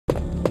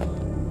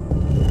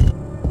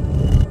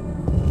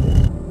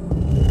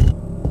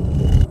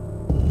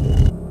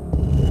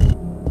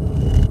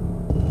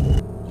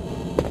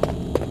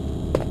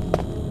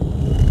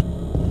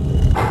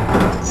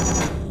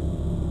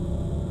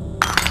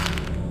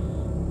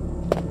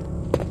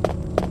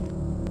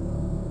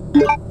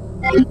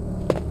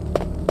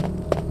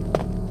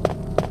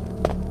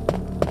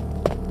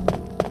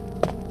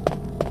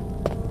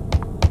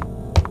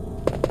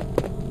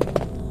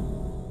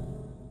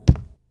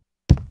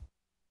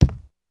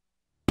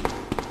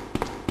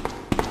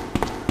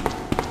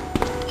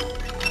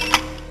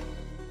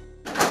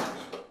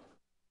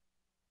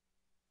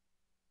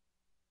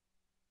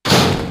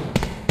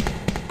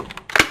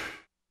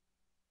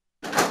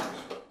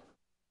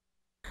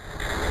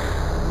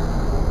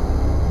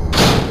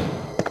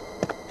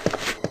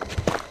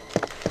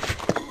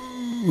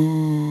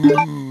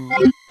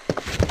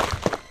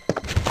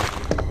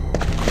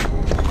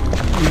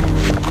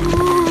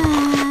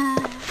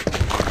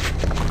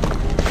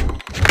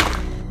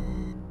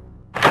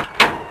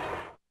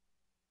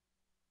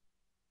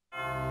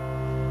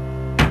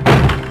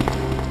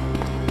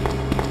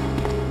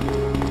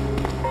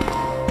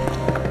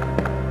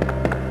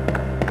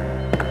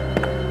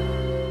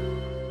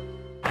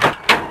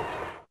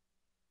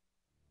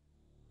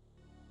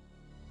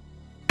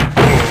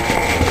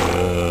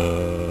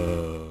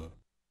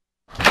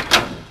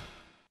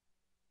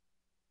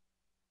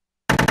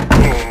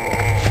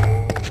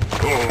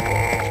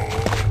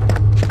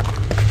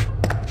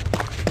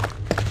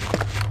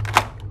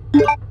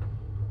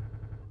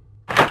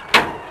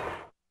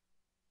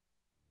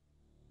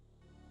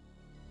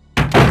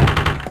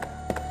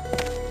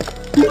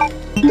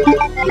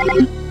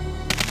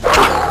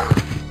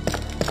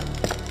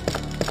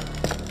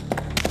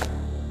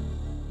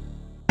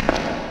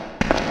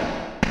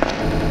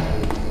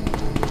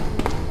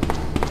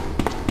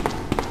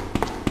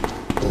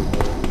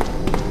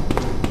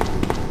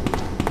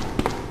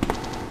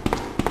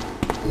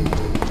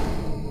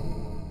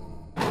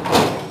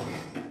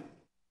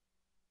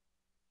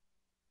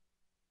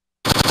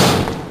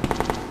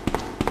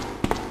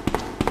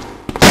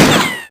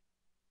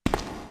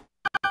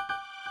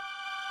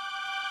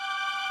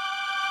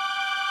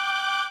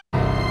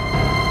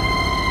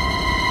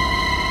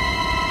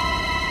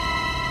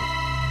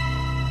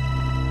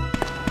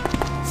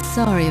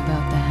Sorry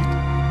about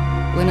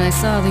that. When I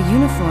saw the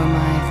uniform,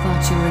 I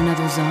thought you were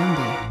another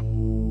zombie.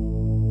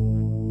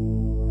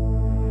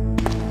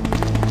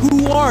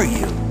 Who are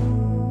you?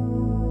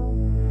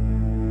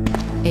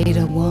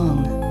 Ada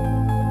Wong.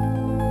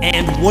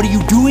 And what are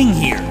you doing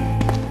here?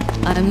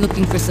 I'm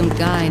looking for some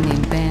guy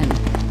named Ben.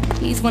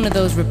 He's one of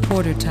those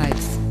reporter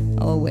types,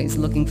 always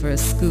looking for a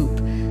scoop.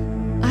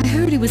 I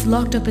heard he was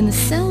locked up in the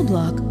cell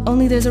block,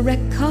 only there's a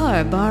wrecked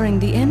car barring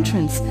the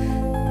entrance.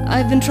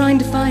 I've been trying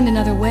to find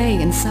another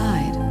way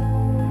inside.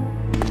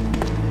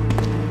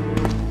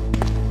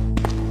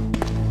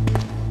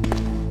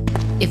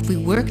 If we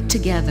work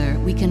together,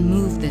 we can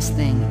move this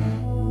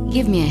thing.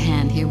 Give me a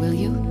hand here, will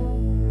you?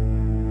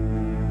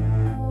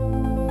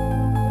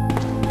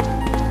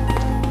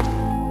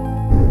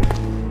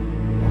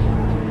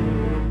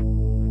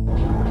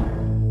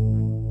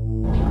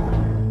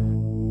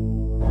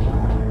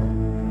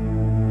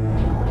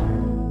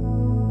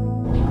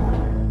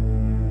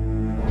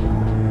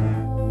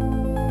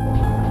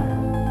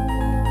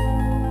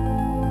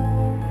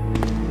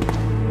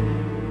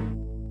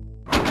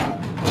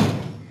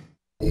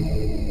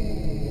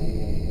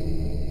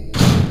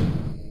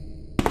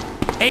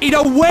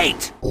 Ada,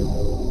 wait!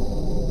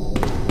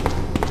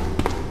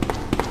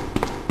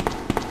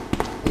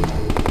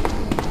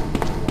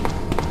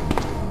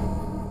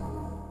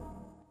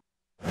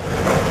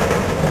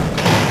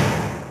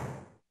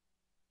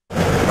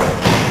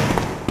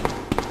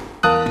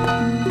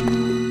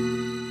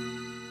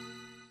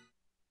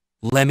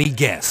 Let me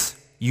guess.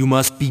 You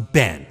must be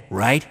Ben,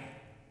 right?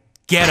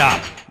 Get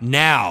up,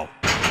 now!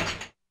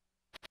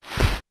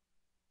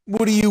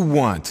 What do you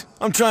want?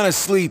 I'm trying to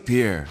sleep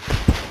here.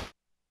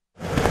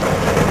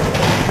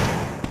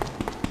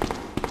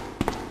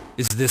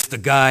 Is this the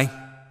guy?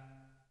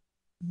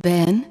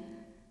 Ben?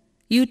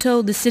 You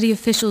told the city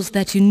officials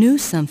that you knew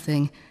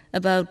something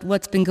about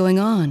what's been going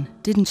on,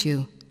 didn't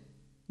you?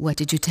 What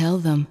did you tell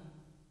them?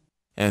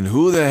 And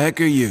who the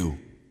heck are you?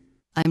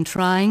 I'm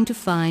trying to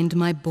find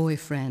my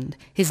boyfriend.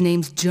 His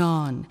name's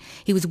John.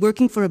 He was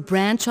working for a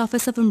branch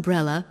office of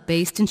Umbrella,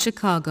 based in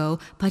Chicago,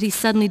 but he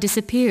suddenly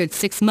disappeared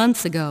 6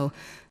 months ago.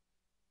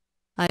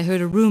 I heard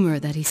a rumor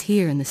that he's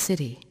here in the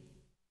city.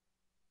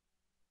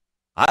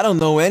 I don't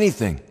know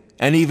anything.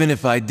 And even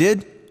if I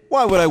did,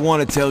 why would I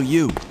want to tell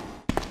you?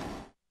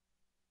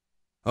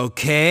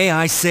 Okay,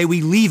 I say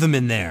we leave him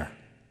in there.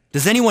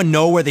 Does anyone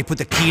know where they put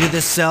the key to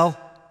this cell?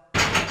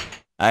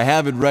 I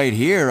have it right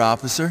here,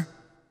 officer.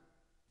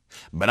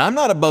 But I'm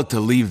not about to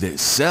leave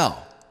this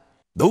cell.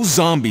 Those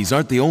zombies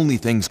aren't the only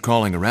things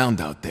crawling around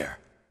out there.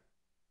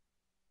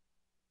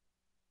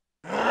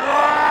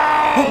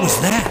 What was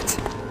that?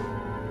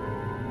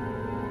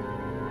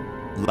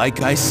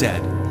 Like I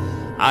said,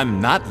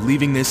 I'm not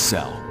leaving this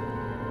cell.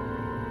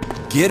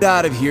 Get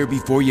out of here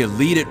before you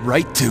lead it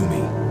right to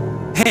me.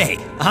 Hey,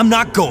 I'm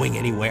not going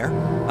anywhere.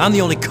 I'm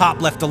the only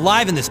cop left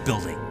alive in this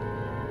building.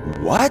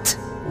 What?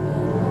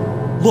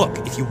 Look,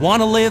 if you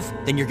want to live,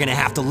 then you're gonna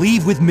have to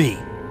leave with me.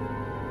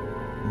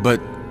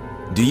 But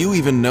do you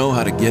even know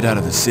how to get out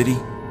of the city?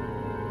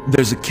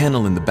 There's a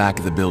kennel in the back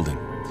of the building.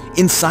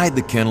 Inside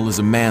the kennel is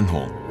a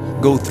manhole.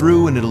 Go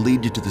through and it'll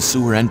lead you to the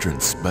sewer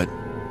entrance, but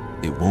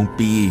it won't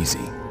be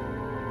easy.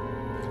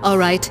 All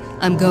right,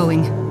 I'm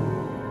going.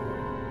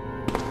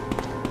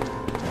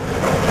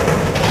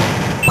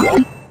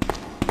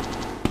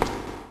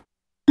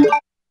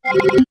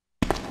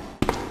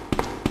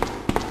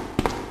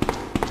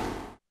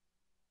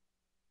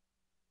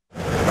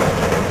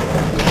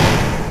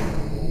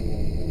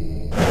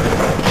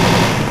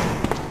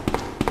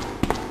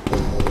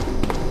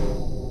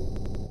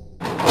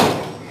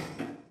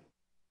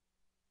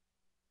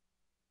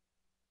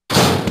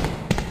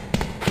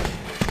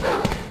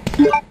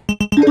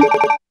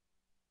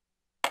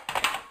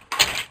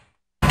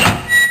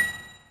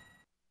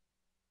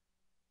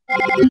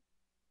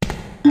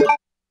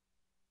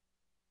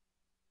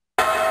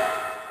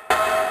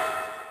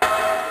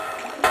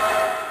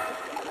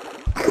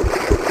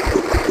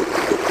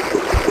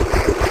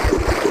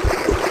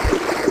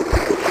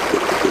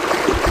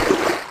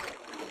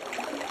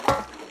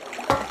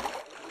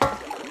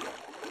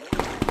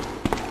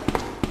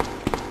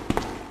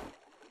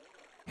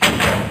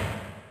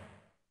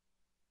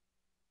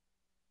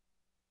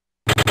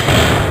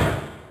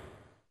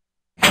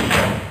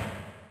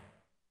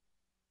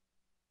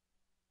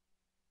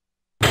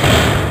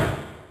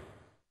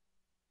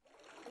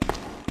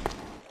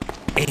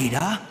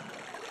 Ada?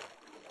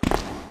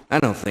 I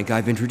don't think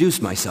I've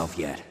introduced myself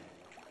yet.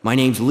 My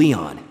name's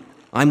Leon.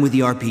 I'm with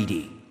the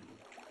RPD.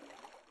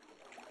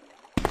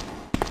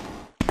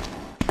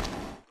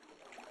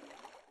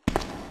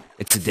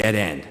 It's a dead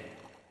end.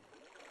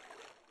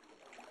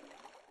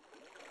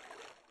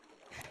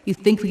 You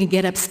think we can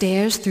get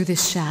upstairs through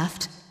this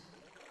shaft?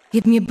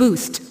 Give me a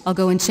boost. I'll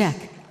go and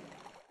check.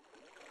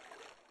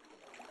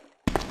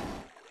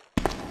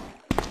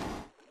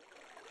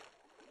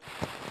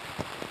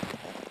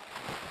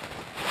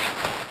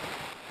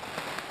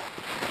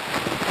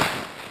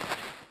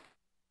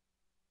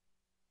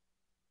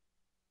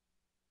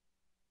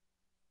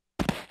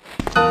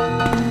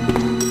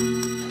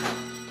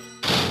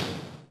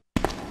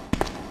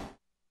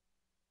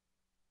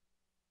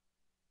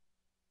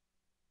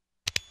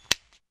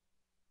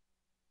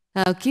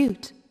 How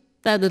cute.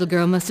 That little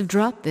girl must have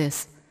dropped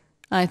this.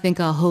 I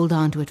think I'll hold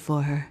on to it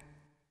for her.